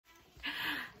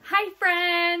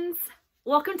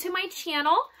Welcome to my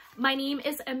channel. My name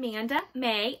is Amanda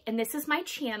Mae, and this is my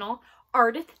channel,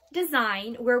 Ardith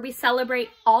Design, where we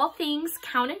celebrate all things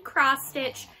count and cross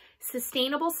stitch,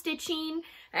 sustainable stitching,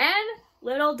 and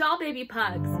little doll baby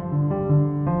pugs.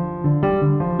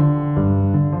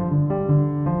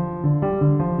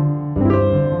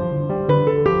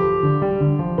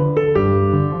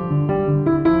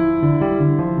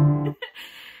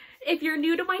 If you're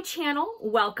new to my channel,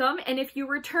 welcome. And if you're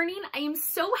returning, I am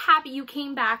so happy you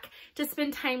came back to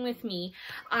spend time with me.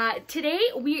 Today,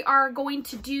 we are going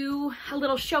to do a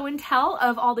little show and tell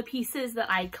of all the pieces that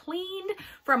I cleaned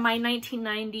from my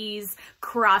 1990s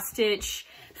cross-stitch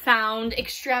found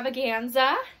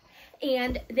extravaganza.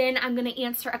 And then I'm going to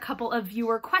answer a couple of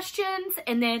viewer questions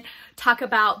and then talk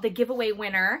about the giveaway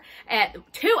winner. I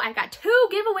got two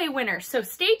giveaway winners, so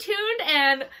stay tuned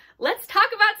and let's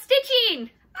talk about stitching.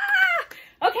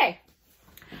 Okay,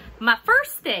 my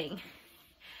first thing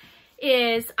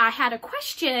is I had a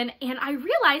question and I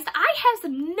realized I have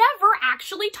never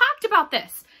actually talked about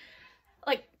this,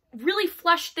 like really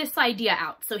flushed this idea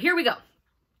out. So here we go.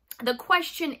 The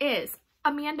question is,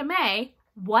 Amanda Mae,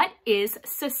 what is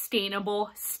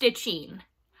sustainable stitching?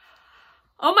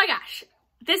 Oh my gosh,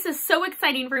 this is so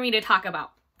exciting for me to talk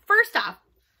about. First off,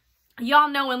 y'all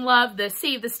know and love the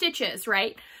Save the Stitches,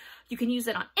 right? You can use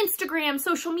it on Instagram,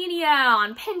 social media,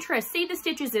 on Pinterest. Save the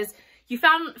Stitches is you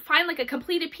find like a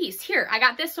completed piece. Here, I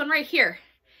got this one right here.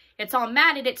 It's all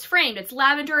matted, it's framed, it's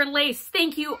lavender and lace.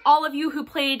 Thank you, all of you who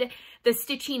played the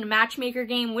stitching matchmaker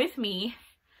game with me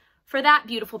for that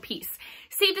beautiful piece.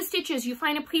 Save the Stitches, you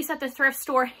find a piece at the thrift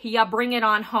store, you bring it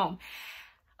on home.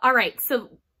 All right,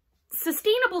 so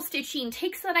sustainable stitching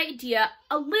takes that idea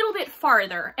a little bit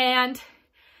farther and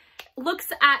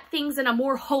looks at things in a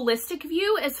more holistic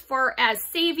view as far as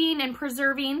saving and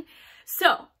preserving.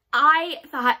 So I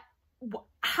thought,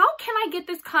 how can I get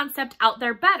this concept out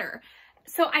there better?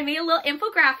 So I made a little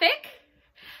infographic.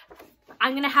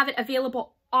 I'm going to have it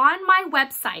available on my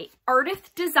website,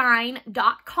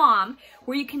 ardithdesign.com,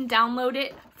 where you can download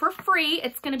it for free.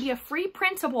 It's going to be a free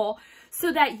printable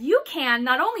so that you can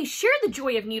not only share the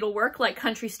joy of needlework like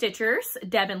country stitchers,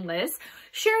 Deb and Liz,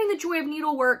 sharing the joy of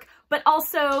needlework, but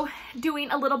also doing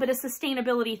a little bit of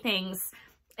sustainability things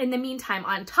in the meantime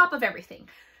on top of everything.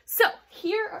 So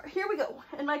here we go.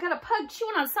 And I got a pug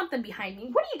chewing on something behind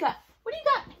me. What do you got? What do you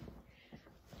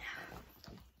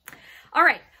got? All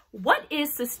right. What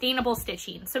is sustainable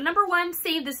stitching? So number one,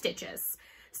 save the stitches.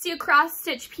 See a cross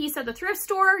stitch piece at the thrift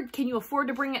store? Can you afford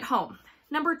to bring it home?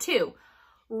 Number two,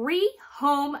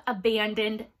 rehome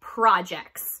abandoned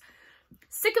projects.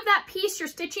 Sick of that piece you're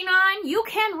stitching on? You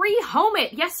can rehome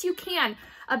it. Yes, you can.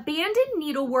 Abandoned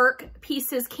needlework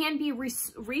pieces can be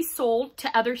resold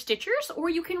to other stitchers, or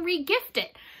you can re-gift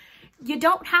it. You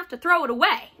don't have to throw it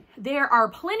away. There are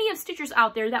plenty of stitchers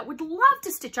out there that would love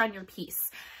to stitch on your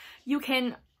piece. You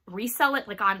can resell it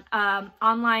like on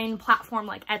online platform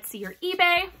like Etsy or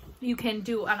eBay. You can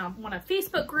do on a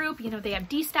Facebook group. You know, they have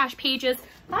de-stash pages.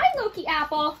 Hi, Loki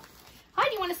Apple. Hi,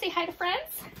 do you want to say hi to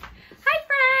friends? Hi,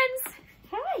 friends.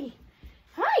 Hi.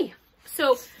 Hi.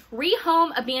 So,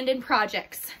 rehome abandoned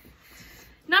projects.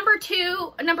 Number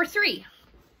three,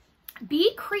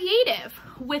 be creative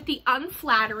with the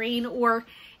unflattering or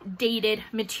dated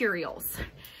materials.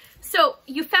 So,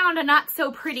 you found a not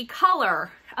so pretty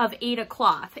color of Aida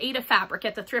cloth, Aida fabric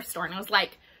at the thrift store, and it was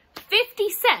like 50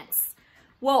 cents.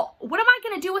 Well, what am I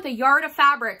going to do with a yard of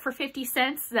fabric for 50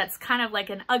 cents that's kind of like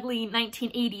an ugly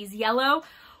 1980s yellow?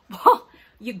 Well,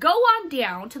 you go on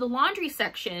down to the laundry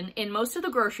section in most of the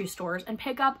grocery stores and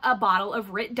pick up a bottle of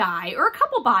RIT dye or a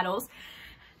couple bottles.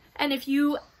 And if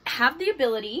you have the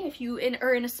ability, if you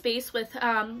are in a space with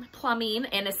plumbing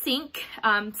and a sink,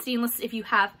 stainless, if you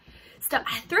have stuff,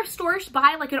 thrift stores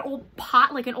buy like an old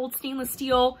pot, like an old stainless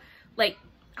steel, like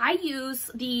I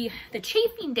use the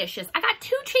chafing dishes. I got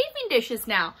 2 chafing dishes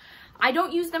now. I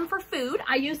don't use them for food.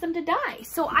 I use them to dye.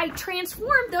 So I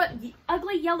transformed the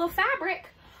ugly yellow fabric.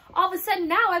 All of a sudden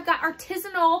now I've got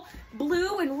artisanal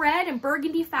blue and red and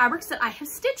burgundy fabrics that I have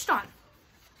stitched on.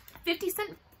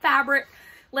 50-cent fabric,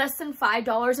 less than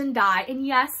 $5 in dye. And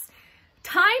yes,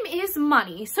 time is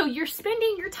money. So you're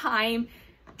spending your time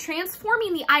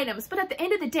transforming the items, but at the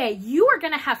end of the day, you are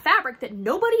going to have fabric that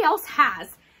nobody else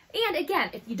has. And again,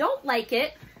 if you don't like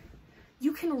it,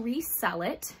 you can resell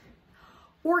it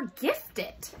or gift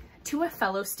it to a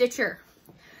fellow stitcher.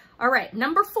 All right,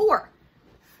 number 4,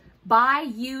 buy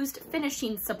used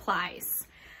finishing supplies.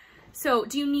 So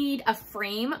do you need a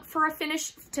frame for a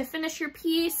finish to finish your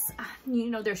piece? You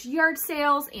know, there's yard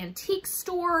sales, antique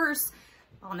stores,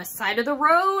 on the side of the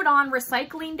road on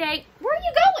recycling day. Where are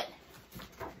you going?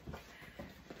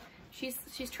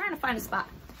 She's trying to find a spot.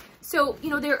 So, you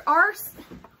know, there are,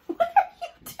 what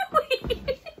are you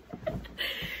doing?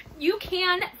 You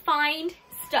can find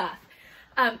stuff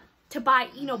to buy,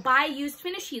 you know, buy used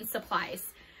finishing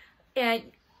supplies. And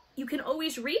you can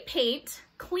always repaint,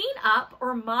 clean up,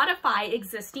 or modify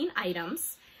existing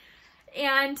items.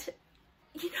 And,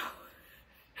 you know,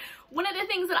 one of the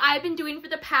things that I've been doing for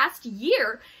the past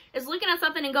year is looking at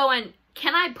something and going,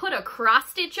 can I put a cross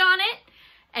stitch on it?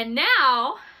 And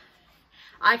now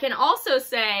I can also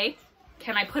say,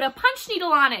 can I put a punch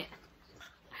needle on it?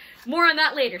 More on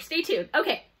that later. Stay tuned.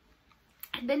 Okay.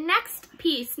 The next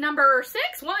piece, number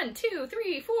 6, 1, 2,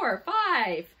 3, 4,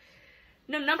 5.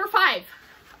 No, number 5.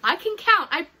 I can count,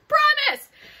 I promise,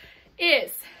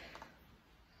 is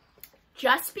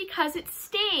just because it's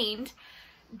stained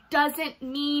doesn't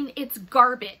mean it's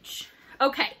garbage.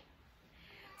 Okay,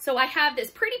 so I have this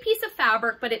pretty piece of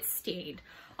fabric, but it's stained.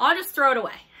 I'll just throw it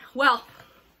away. Well,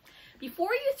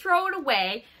 before you throw it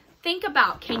away, think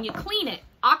about, can you clean it?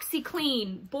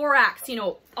 OxyClean, borax, you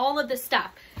know, all of this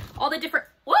stuff. All the different,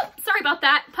 whoop, sorry about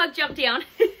that, pug jumped down.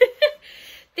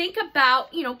 Think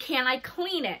about, you know, can I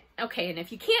clean it? Okay, and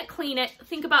if you can't clean it,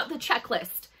 think about the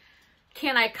checklist.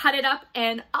 Can I cut it up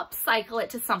and upcycle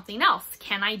it to something else?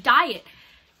 Can I dye it?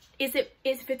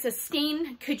 If it's a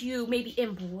stain, could you maybe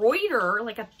embroider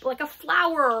like a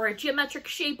flower or a geometric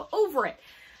shape over it?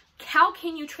 How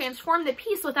can you transform the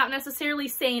piece without necessarily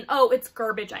saying, oh, it's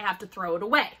garbage, I have to throw it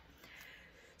away?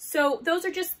 So those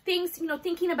are just things, you know,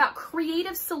 thinking about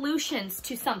creative solutions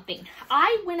to something.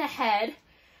 I went ahead,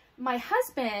 my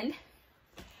husband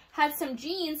had some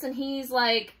jeans and he's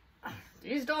like,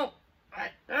 these don't,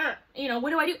 you know,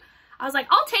 what do I do? I was like,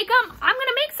 I'll take them. I'm going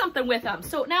to make something with them.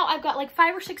 So now I've got like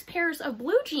 5 or 6 pairs of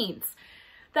blue jeans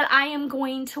that I am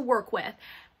going to work with.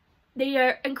 They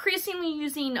are increasingly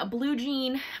using a blue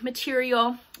jean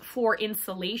material for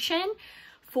insulation,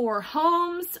 for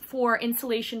homes, for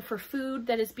insulation for food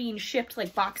that is being shipped,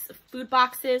 like food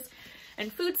boxes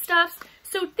and foodstuffs.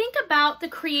 So think about the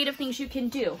creative things you can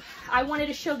do. I wanted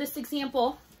to show this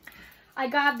example. I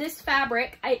got this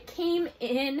fabric. It came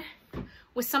in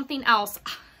with something else.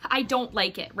 I don't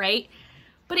like it, right?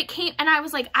 But it came, and I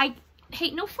was like, hey,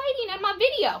 no fighting on my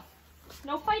video.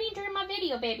 No fighting during my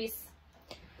video, babies.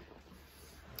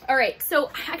 All right, so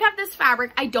I got this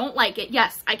fabric. I don't like it.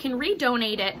 Yes, I can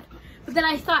redonate it. But then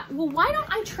I thought, well, why don't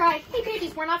I try, hey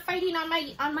babies, we're not fighting on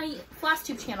my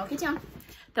Flosstube channel. Get down.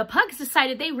 The pugs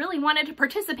decided they really wanted to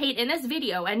participate in this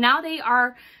video, and now they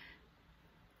are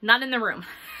not in the room.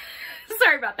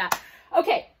 Sorry about that.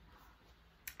 Okay.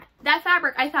 That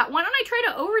fabric, I thought, why don't I try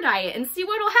to over dye it and see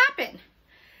what'll happen?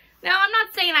 Now, I'm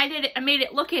not saying I made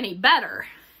it look any better,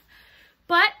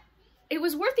 but it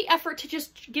was worth the effort to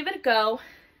just give it a go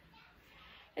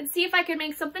and see if I could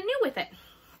make something new with it.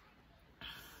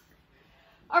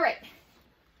 All right.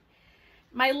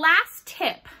 My last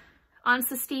tip on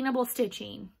sustainable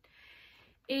stitching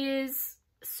is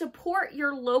support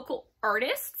your local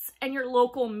artists and your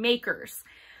local makers.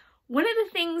 One of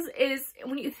the things is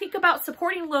when you think about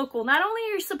supporting local, not only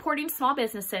are you supporting small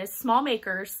businesses, small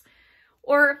makers,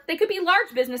 or they could be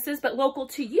large businesses, but local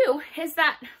to you, is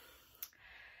that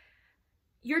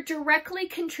you're directly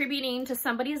contributing to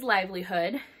somebody's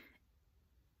livelihood.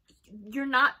 You're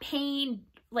not paying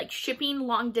like shipping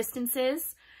long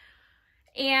distances.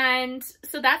 And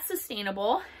so that's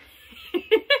sustainable.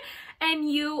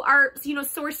 And you are, you know,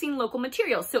 sourcing local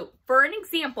materials. So for an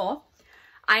example,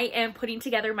 I am putting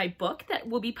together my book that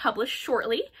will be published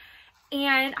shortly.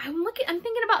 And I'm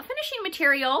thinking about finishing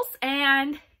materials.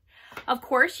 And of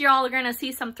course, y'all are going to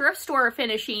see some thrift store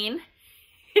finishing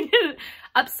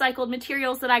upcycled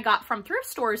materials that I got from thrift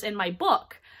stores in my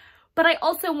book. But I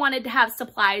also wanted to have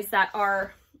supplies that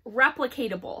are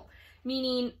replicatable,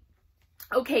 meaning,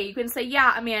 okay, you can say,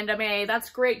 yeah, Amanda Mae, that's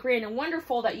great, grand, and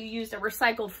wonderful that you used a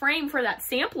recycled frame for that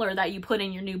sampler that you put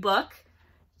in your new book.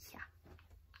 Yeah,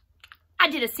 I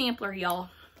did a sampler, y'all.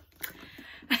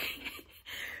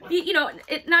 You know,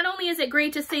 not only is it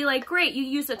great to say, like, great, you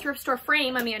used a thrift store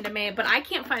frame, Amanda Mae, but I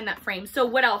can't find that frame. So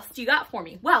what else do you got for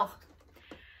me? Well,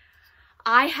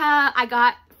 I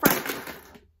got from,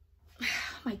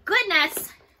 my goodness,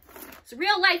 it's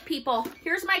real life, people.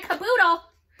 Here's my caboodle,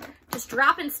 just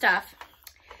dropping stuff.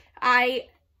 I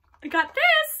got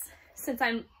this, since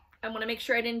I want to make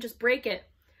sure I didn't just break it.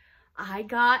 I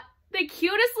got the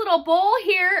cutest little bowl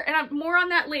here, and more on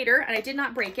that later, and I did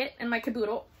not break it, and my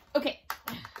caboodle. Okay.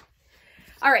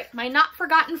 All right, my Not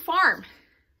Forgotten Farm.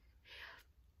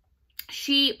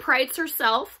 She prides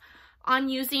herself on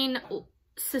using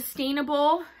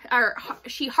sustainable, or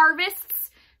she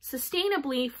harvests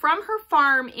sustainably from her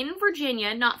farm in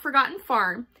Virginia, Not Forgotten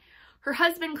Farm, Her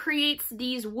husband creates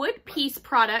these wood piece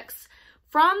products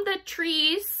from the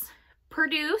trees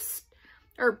produced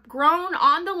or grown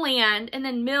on the land and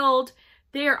then milled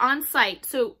there on site.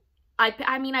 So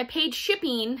I mean, I paid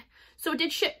shipping, so it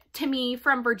did ship to me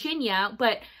from Virginia,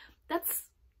 but that's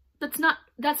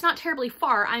not terribly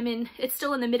far. It's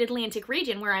still in the mid-Atlantic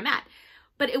region where I'm at,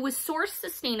 but it was sourced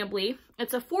sustainably.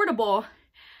 It's affordable.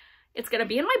 It's going to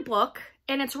be in my book,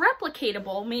 and it's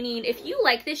replicatable, meaning if you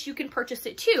like this, you can purchase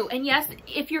it too. And yes,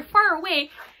 if you're far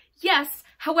away, yes.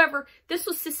 However, this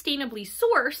was sustainably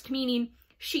sourced, meaning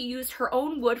she used her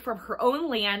own wood from her own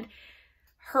land.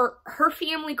 Her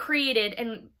family created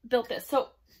and built this. So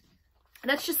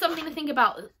that's just something to think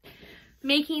about,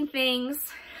 making things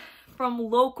from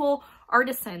local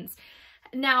artisans.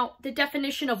 Now, the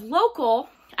definition of local,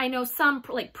 I know some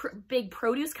like big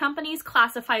produce companies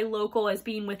classify local as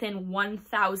being within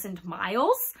 1,000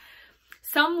 miles.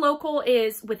 Some local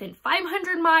is within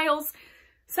 500 miles.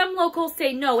 Some locals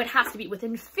say, no, it has to be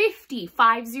within 50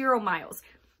 miles.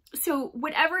 So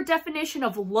whatever definition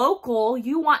of local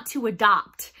you want to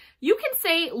adopt, you can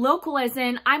say local as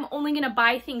in, I'm only going to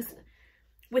buy things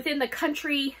within the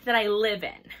country that I live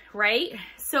in, right?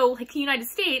 So like the United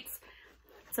States,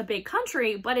 it's a big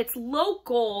country, but it's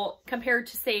local compared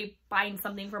to, say, buying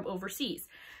something from overseas,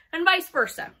 and vice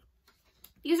versa.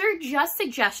 These are just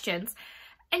suggestions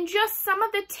and just some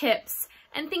of the tips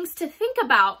and things to think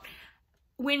about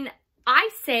when I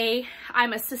say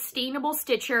I'm a sustainable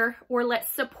stitcher, or let's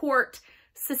support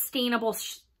sustainable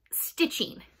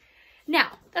stitching.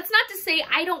 Now, that's not to say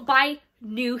I don't buy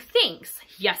new things.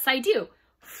 Yes, I do.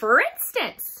 For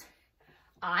instance,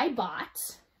 I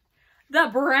bought the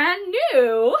brand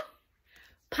new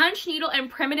Punch Needle and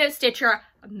Primitive Stitcher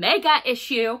Mega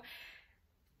Issue.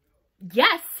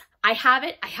 Yes, I have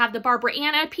it. I have the Barbara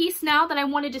Anna piece now that I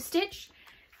wanted to stitch.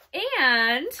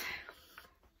 And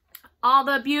all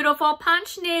the beautiful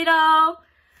punch needle.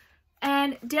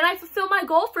 And did I fulfill my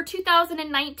goal for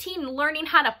 2019, learning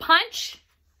how to punch?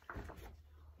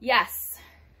 Yes.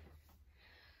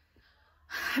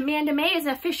 Amanda Mae is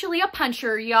officially a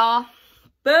puncher, y'all.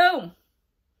 Boom.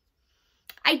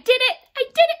 I did it. I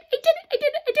did it. I did it. I did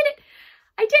it. I did it.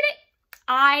 I did it.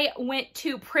 I went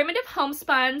to Primitive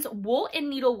Homespuns Wool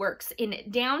and Needleworks in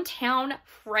downtown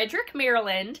Frederick,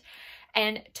 Maryland,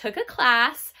 and took a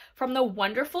class from the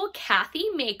wonderful Kathy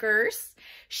Makers.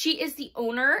 She is the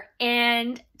owner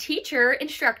and teacher,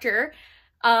 instructor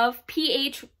of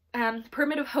PH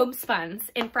Primitive Homespuns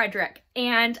in Frederick.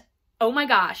 And oh my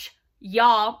gosh,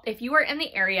 y'all, if you are in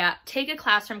the area, take a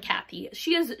class from Kathy.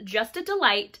 She is just a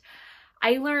delight.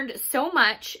 I learned so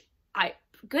much.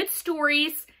 Good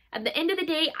stories. At the end of the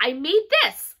day, I made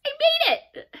this. I made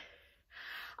it.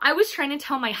 I was trying to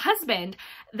tell my husband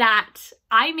that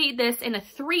I made this in a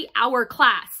 3-hour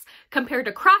class compared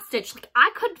to cross stitch. Like,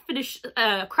 I couldn't finish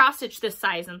cross stitch this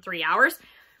size in 3 hours.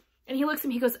 And he looks at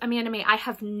me, he goes, Amanda Mae, I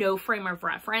have no frame of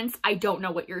reference. I don't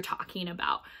know what you're talking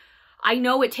about. I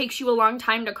know it takes you a long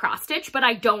time to cross stitch, but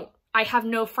I have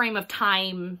no frame of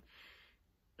time.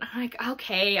 I'm like,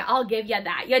 okay, I'll give you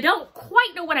that. You don't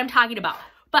quite know what I'm talking about.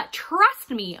 But trust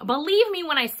me, believe me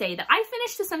when I say that I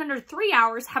finished this in under 3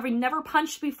 hours, having never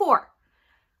punched before.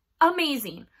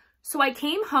 Amazing. So I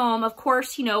came home, of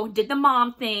course, you know, did the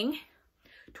mom thing,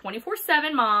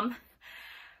 24/7 mom.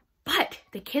 But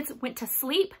the kids went to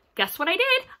sleep. Guess what I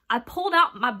did? I pulled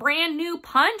out my brand new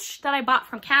punch that I bought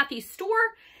from Kathy's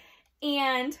store,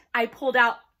 and I pulled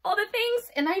out all the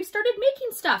things, and I started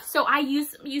making stuff. So I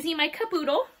using my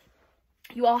caboodle.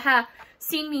 You all have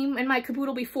seen me in my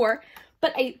caboodle before,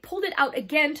 but I pulled it out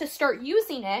again to start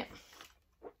using it.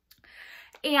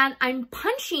 And I'm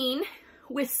punching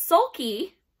with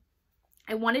Sulky.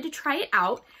 I wanted to try it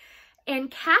out. And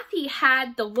Kathy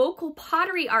had the local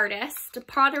pottery artist,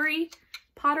 pottery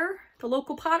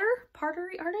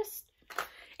artist.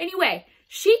 Anyway,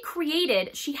 she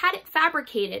had it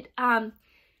fabricated,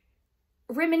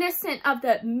 reminiscent of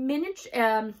the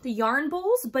yarn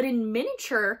bowls, but in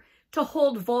miniature to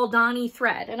hold Valdani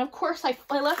thread. And of course, I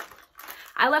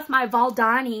left my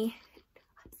Valdani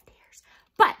upstairs.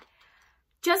 But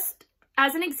just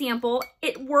as an example,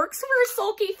 it works for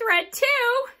Sulky thread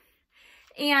too.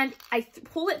 And I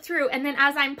pull it through, and then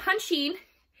as I'm punching,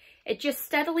 it just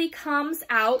steadily comes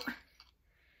out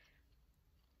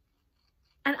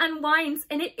and unwinds,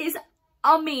 and it is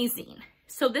amazing.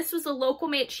 So this was a local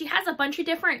made. She has a bunch of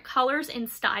different colors and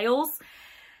styles,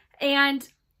 and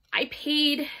I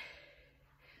paid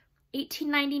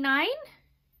 $18.99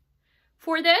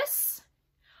 for this.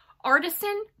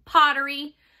 Artisan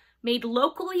pottery, made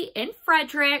locally in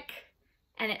Frederick,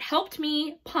 and it helped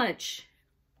me punch.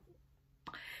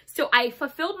 So I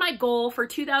fulfilled my goal for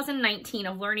 2019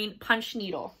 of learning punch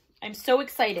needle. I'm so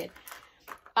excited.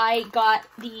 I got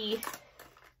the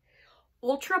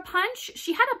Ultra Punch.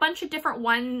 She had a bunch of different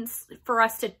ones for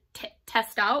us to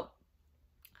test out.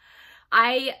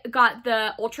 I got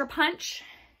the Ultra Punch,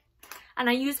 and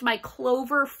I used my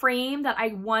Clover frame that I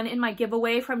won in my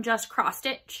giveaway from Just Cross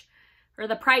Stitch, or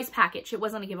the prize package. It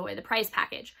wasn't a giveaway, the prize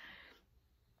package.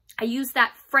 I used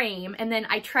that frame, and then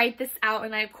I tried this out,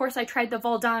 and of course I tried the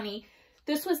Valdani.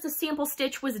 This was the sample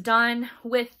stitch was done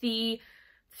with the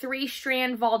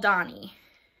 3-strand Valdani,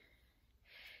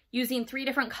 using 3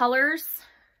 different colors.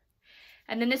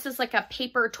 And then this is like a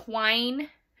paper twine,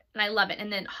 and I love it.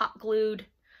 And then hot glued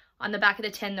on the back of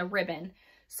the tin, the ribbon.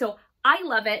 So I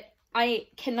love it. I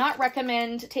cannot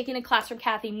recommend taking a class from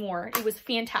Kathy more. It was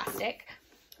fantastic.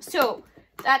 So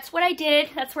that's what I did.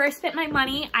 That's where I spent my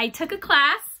money. I took a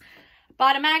class,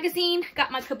 bought a magazine,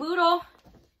 got my caboodle,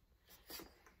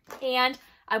 and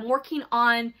I'm working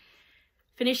on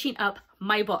finishing up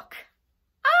my book.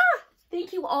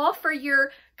 Thank you all for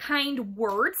your kind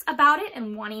words about it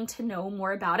and wanting to know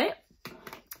more about it.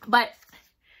 But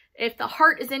if the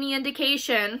heart is any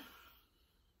indication,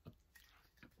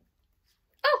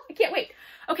 oh, I can't wait.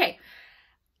 Okay,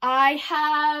 I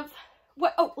have,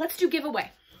 what? Oh, let's do giveaway.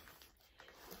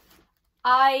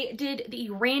 I did the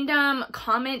random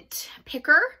comment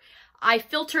picker. I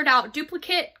filtered out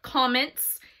duplicate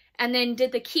comments and then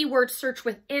did the keyword search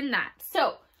within that.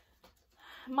 So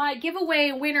my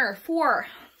giveaway winner for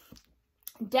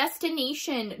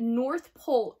Destination North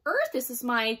Pole Earth, this is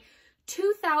my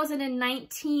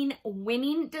 2019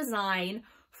 winning design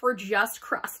for Just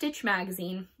Cross Stitch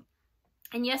magazine.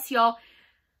 And yes, y'all,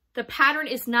 the pattern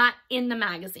is not in the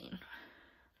magazine.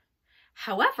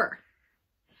 However,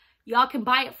 y'all can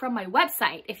buy it from my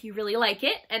website if you really like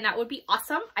it, and that would be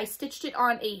awesome. I stitched it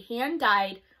on a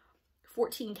hand-dyed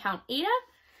 14 count Aida.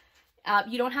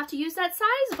 You don't have to use that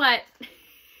size, but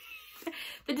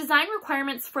the design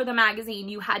requirements for the magazine,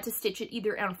 you had to stitch it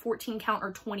either on 14 count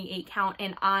or 28 count,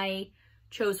 and I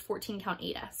chose 14 count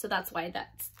Aida, so that's why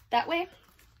that's that way.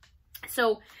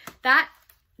 So that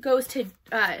goes to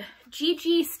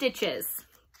Gigi Stitches,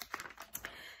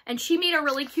 and she made a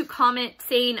really cute comment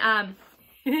saying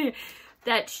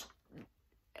that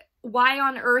why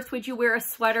on earth would you wear a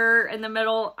sweater in the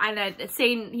middle, and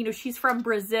saying, you know, she's from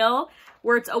Brazil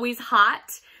where it's always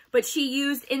hot. But she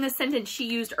used, in the sentence,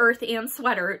 she used earth and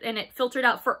sweater, and it filtered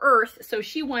out for earth. So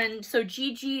she won, so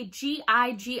G-I-G-I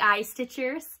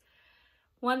Stitchers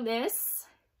won this.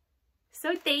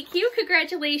 So thank you,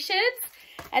 congratulations.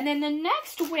 And then the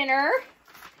next winner,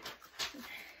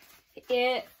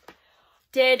 it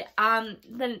did,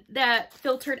 the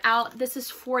filtered out, this is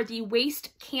for the waist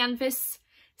canvas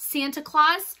Santa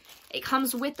Claus. It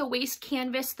comes with the waist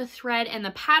canvas, the thread, and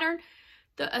the pattern.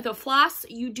 The floss,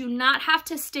 you do not have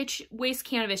to stitch waist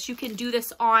canvas. You can do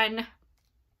this on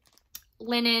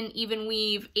linen, even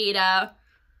weave, Aida,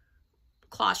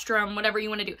 colostrum, whatever you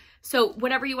want to do. So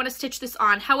whatever you want to stitch this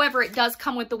on. However, it does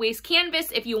come with the waist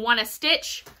canvas if you want to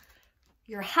stitch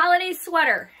your holiday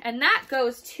sweater. And that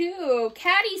goes to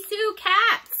Catty Sue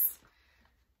Cats.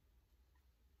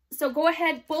 So go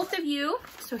ahead, both of you.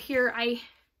 So here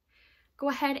go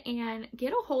ahead and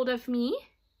get a hold of me,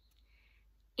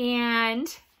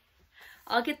 and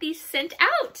I'll get these sent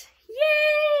out.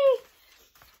 Yay!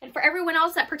 And for everyone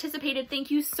else that participated,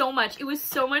 thank you so much. It was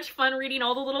so much fun reading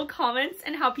all the little comments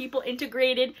and how people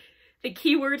integrated the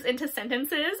keywords into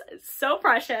sentences. It's so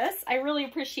precious. I really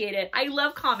appreciate it. I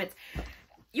love comments.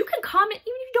 You can comment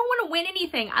even if you don't want to win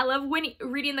anything. I love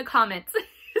reading the comments.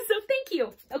 So thank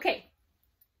you. Okay.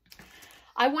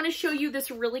 I want to show you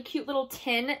this really cute little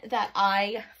tin that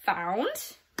I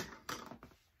found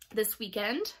this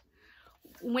weekend.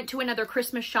 Went to another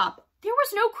Christmas shop. There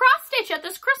was no cross stitch at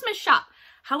this Christmas shop.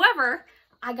 However,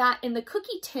 I got in the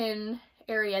cookie tin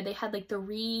area, they had like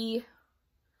the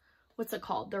what's it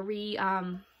called? You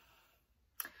can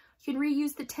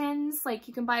reuse the tins, like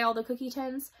you can buy all the cookie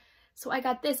tins. So I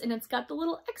got this, and it's got the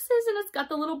little X's, and it's got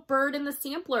the little bird in the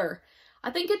sampler.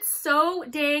 I think it's so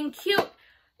dang cute.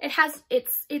 It has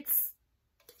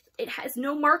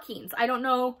no markings. I don't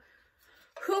know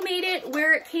who made it,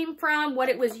 where it came from, what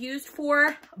it was used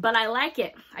for, but I like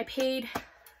it. I paid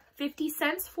 50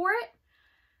 cents for it,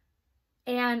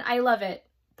 and I love it.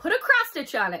 Put a cross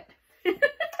stitch on it.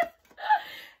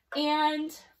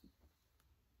 And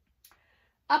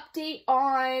update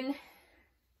on,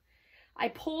 I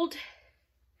pulled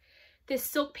this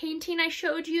silk painting I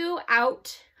showed you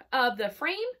out of the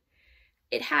frame.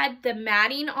 It had the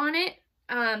matting on it,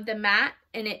 the mat,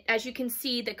 and it, as you can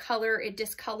see, the color, it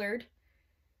discolored.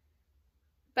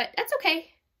 But that's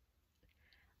okay.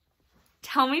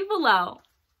 Tell me below.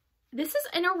 This is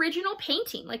an original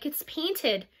painting. Like, it's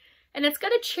painted and it's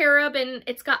got a cherub and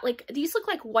it's got like, these look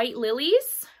like white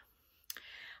lilies.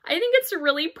 I think it's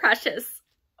really precious.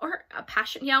 Or a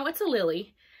passion. Yeah, it's a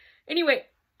lily. Anyway,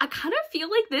 I kind of feel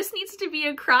like this needs to be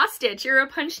a cross stitch or a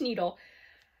punch needle.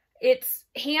 It's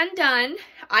hand done.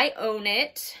 I own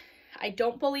it. I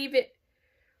don't believe it.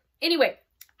 Anyway,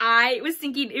 I was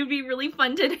thinking it would be really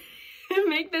fun to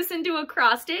make this into a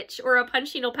cross stitch or a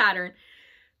punch needle pattern.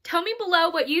 Tell me below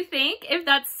what you think. If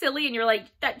that's silly and you're like,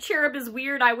 that cherub is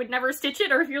weird, I would never stitch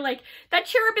it. Or if you're like, that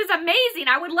cherub is amazing,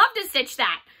 I would love to stitch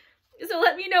that. So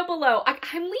let me know below.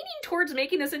 I'm leaning towards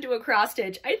making this into a cross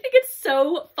stitch. I think it's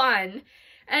so fun.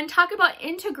 And talk about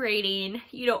integrating,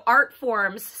 you know, art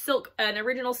forms, silk, an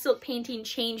original silk painting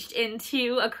changed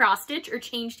into a cross stitch or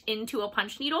changed into a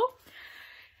punch needle.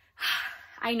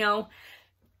 I know.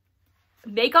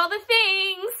 Make all the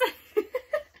things.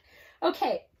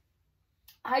 Okay.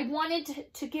 I wanted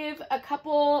to give a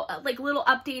couple like little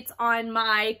updates on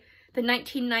the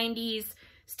 1990s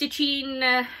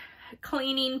stitching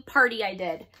cleaning party I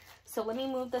did. So let me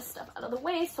move this stuff out of the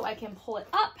way so I can pull it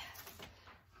up.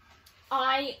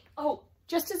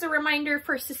 Just as a reminder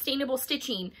for sustainable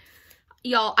stitching,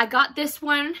 y'all, I got this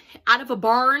one out of a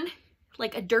barn,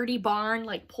 like a dirty barn,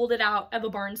 like pulled it out of a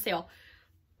barn sale,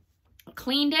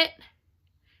 cleaned it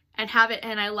and have it,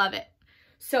 and I love it.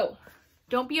 So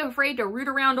don't be afraid to root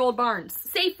around old barns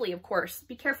safely, of course.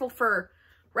 Be careful for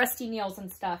rusty nails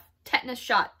and stuff. Tetanus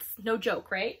shots, no joke,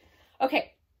 right?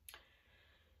 Okay.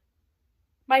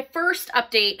 My first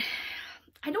update,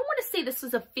 I don't want to say this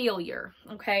was a failure,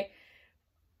 okay?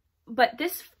 But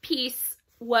this piece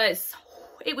was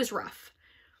rough.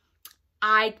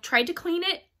 I tried to clean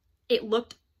it. It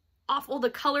looked awful. The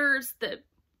colors,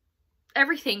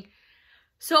 everything.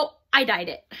 So I dyed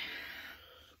it.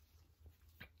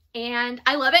 And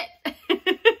I love it.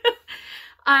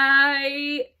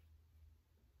 I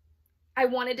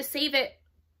wanted to save it.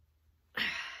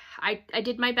 I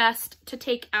did my best to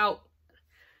take out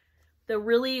the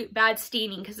really bad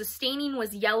staining because the staining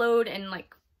was yellowed and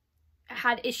like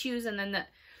had issues, and then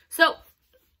so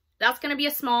that's going to be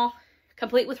a small,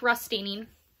 complete with rust staining.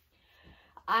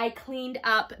 I cleaned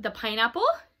up the pineapple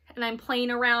and I'm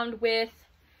playing around with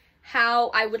how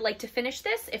I would like to finish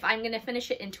this. If I'm going to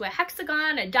finish it into a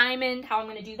hexagon, a diamond, how I'm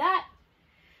going to do that.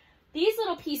 These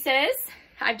little pieces,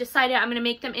 I've decided I'm going to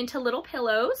make them into little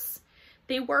pillows.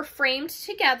 They were framed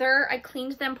together. I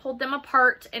cleaned them, pulled them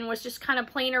apart, and was just kind of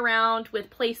playing around with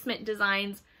placement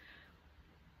designs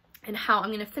and how I'm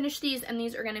going to finish these. And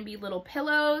these are going to be little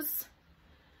pillows.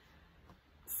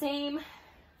 Same.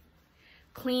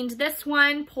 Cleaned this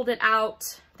one, pulled it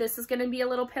out. This is going to be a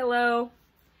little pillow.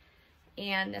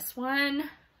 And this one.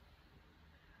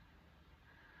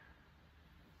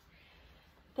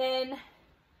 Then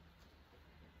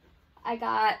I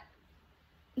got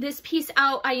this piece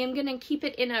out. I am going to keep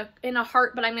it in a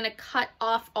heart, but I'm going to cut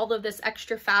off all of this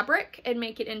extra fabric and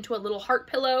make it into a little heart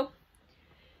pillow.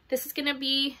 This is going to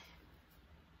be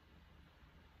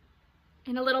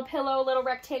in a little pillow, little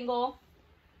rectangle.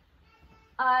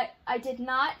 I did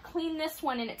not clean this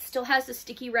one and it still has the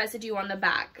sticky residue on the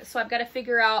back. So I've got to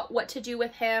figure out what to do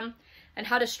with him and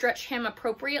how to stretch him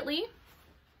appropriately.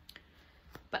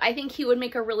 But I think he would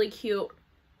make a really cute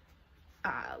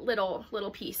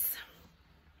little piece.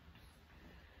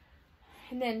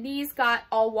 And then these got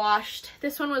all washed.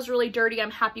 This one was really dirty.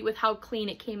 I'm happy with how clean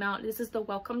it came out. This is the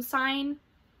welcome sign.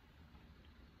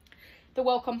 The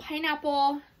welcome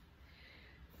pineapple.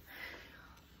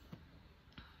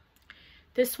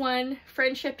 This one,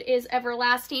 friendship is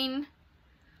everlasting.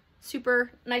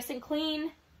 Super nice and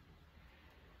clean.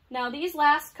 Now these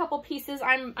last couple pieces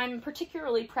I'm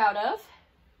particularly proud of.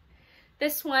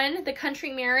 This one, the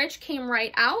country marriage, came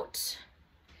right out.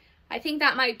 I think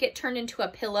that might get turned into a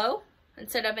pillow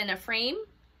instead of in a frame.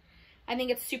 I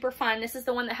think it's super fun. This is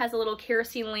the one that has a little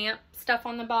kerosene lamp stuff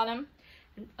on the bottom.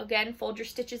 And again, fold your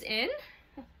stitches in.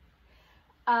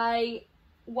 I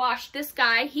washed this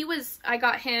guy. I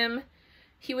got him.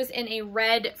 He was in a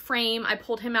red frame. I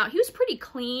pulled him out. He was pretty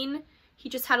clean. He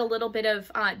just had a little bit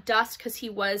of dust because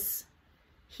he was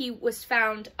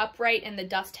found upright and the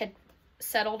dust had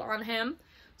settled on him.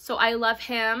 So I love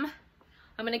him.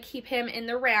 I'm going to keep him in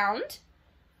the round.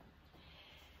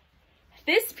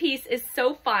 This piece is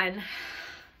so fun.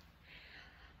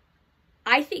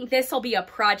 I think this will be a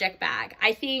project bag.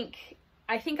 I think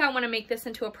I want to make this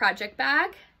into a project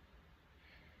bag.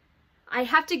 I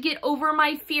have to get over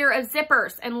my fear of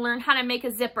zippers and learn how to make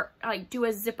a zipper, like do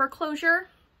a zipper closure.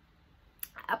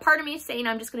 A part of me is saying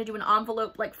I'm just going to do an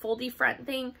envelope, like foldy front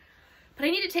thing, but I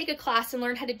need to take a class and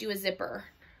learn how to do a zipper.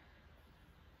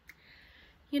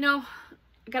 you know,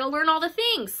 I gotta learn all the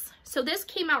things. So this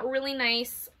came out really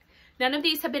nice. None of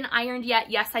these have been ironed yet.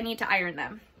 Yes, I need to iron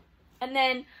them. And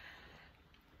then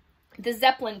the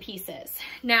Zeppelin pieces.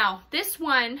 Now, this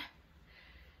one,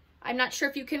 I'm not sure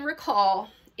if you can recall,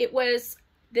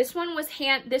 this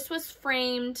was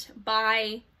framed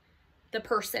by the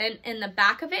person, and the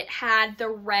back of it had the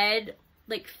red,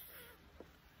 like,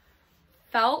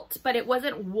 felt, but it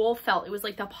wasn't wool felt. It was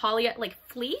like the poly, like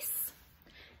fleece,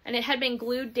 and it had been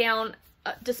glued down.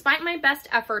 Despite my best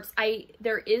efforts,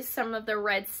 there is some of the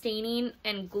red staining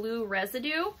and glue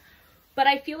residue, but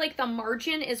I feel like the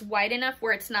margin is wide enough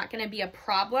where it's not going to be a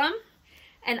problem.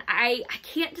 And I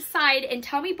can't decide, and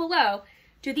tell me below,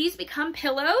 do these become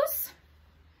pillows?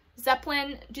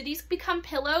 Zeppelin, do these become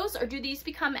pillows or do these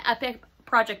become epic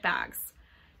project bags?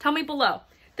 Tell me below.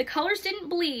 The colors didn't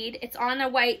bleed. It's on a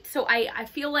white, so I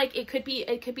feel like it could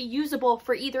be usable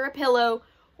for either a pillow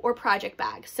or project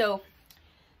bag. So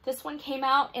this one came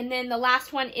out, and then the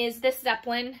last one is this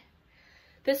Zeppelin.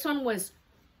 This one was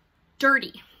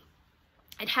dirty.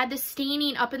 It had this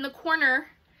staining up in the corner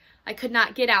I could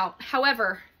not get out.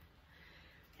 However,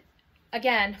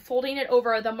 again, folding it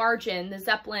over the margin, the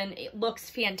Zeppelin, it looks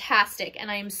fantastic,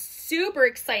 and I am super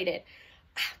excited.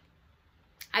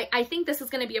 I think this is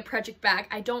going to be a project bag.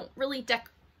 I don't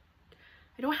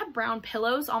have brown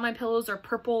pillows. All my pillows are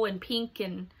purple and pink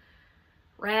and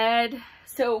red,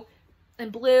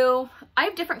 and blue. I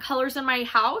have different colors in my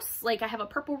house. Like, I have a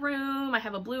purple room, I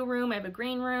have a blue room, I have a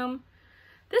green room.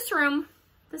 This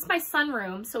is my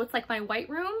sunroom, so it's like my white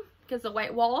room because the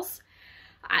white walls.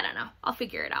 I don't know. I'll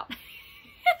figure it out.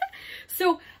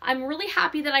 So I'm really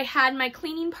happy that I had my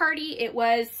cleaning party. It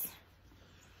was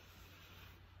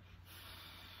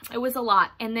a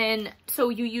lot. And then, so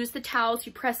you use the towels,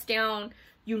 you press down,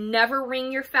 you never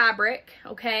wring your fabric,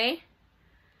 okay?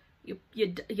 You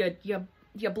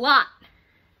blot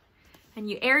and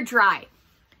you air dry.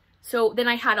 So then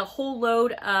I had a whole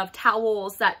load of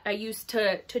towels that I used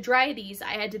to dry these.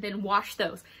 I had to then wash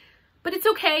those. But it's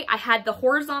okay. I had the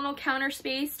horizontal counter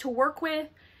space to work with.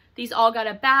 These all got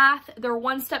a bath. They're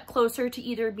one step closer to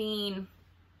either being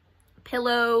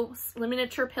pillows,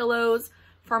 miniature pillows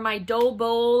for my Dole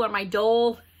bowl or my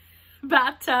Dole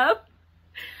bathtub,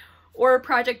 or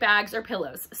project bags or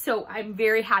pillows. So I'm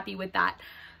very happy with that.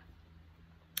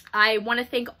 I want to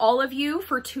thank all of you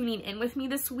for tuning in with me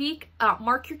this week.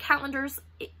 Mark your calendars,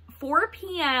 4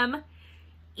 p.m.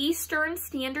 Eastern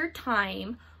Standard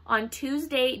Time on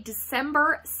Tuesday,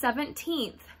 December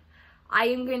 17th. I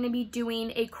am going to be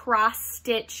doing a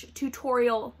cross-stitch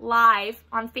tutorial live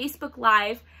on Facebook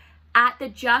Live at the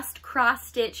Just Cross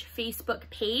Stitch Facebook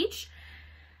page.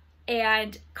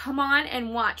 And come on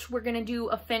and watch. We're going to do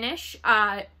a finish.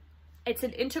 It's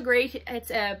an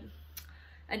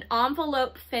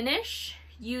envelope finish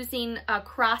using a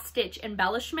cross-stitch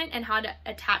embellishment and how to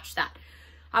attach that.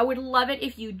 I would love it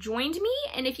if you joined me,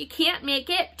 and if you can't make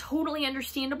it, totally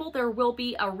understandable. There will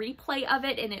be a replay of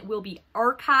it, and it will be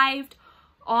archived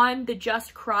on the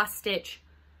Just Cross Stitch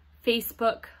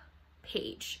Facebook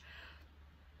page.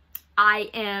 I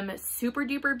am super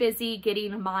duper busy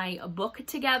getting my book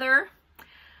together.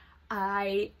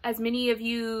 As many of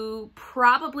you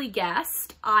probably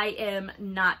guessed, I am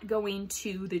not going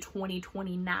to the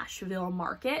 2020 Nashville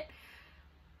market.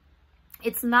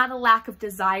 It's not a lack of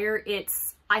desire.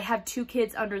 I have 2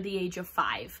 kids under the age of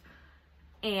 5,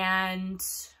 and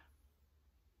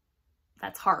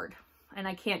that's hard, and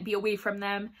I can't be away from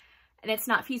them, and it's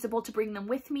not feasible to bring them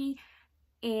with me,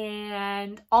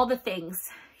 and all the things.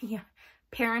 Yeah,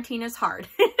 parenting is hard.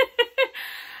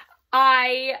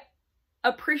 I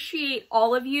appreciate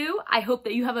all of you. I hope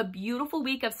that you have a beautiful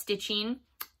week of stitching.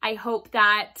 I hope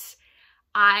that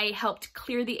I helped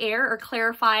clear the air or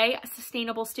clarify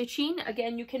sustainable stitching.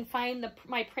 Again, you can find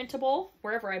my printable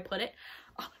wherever I put it.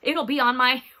 It'll be on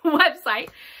my website.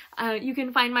 You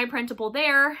can find my printable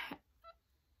there.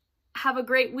 Have a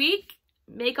great week.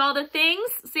 Make all the things.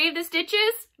 Save the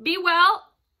stitches. Be well.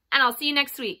 And I'll see you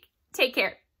next week. Take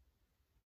care.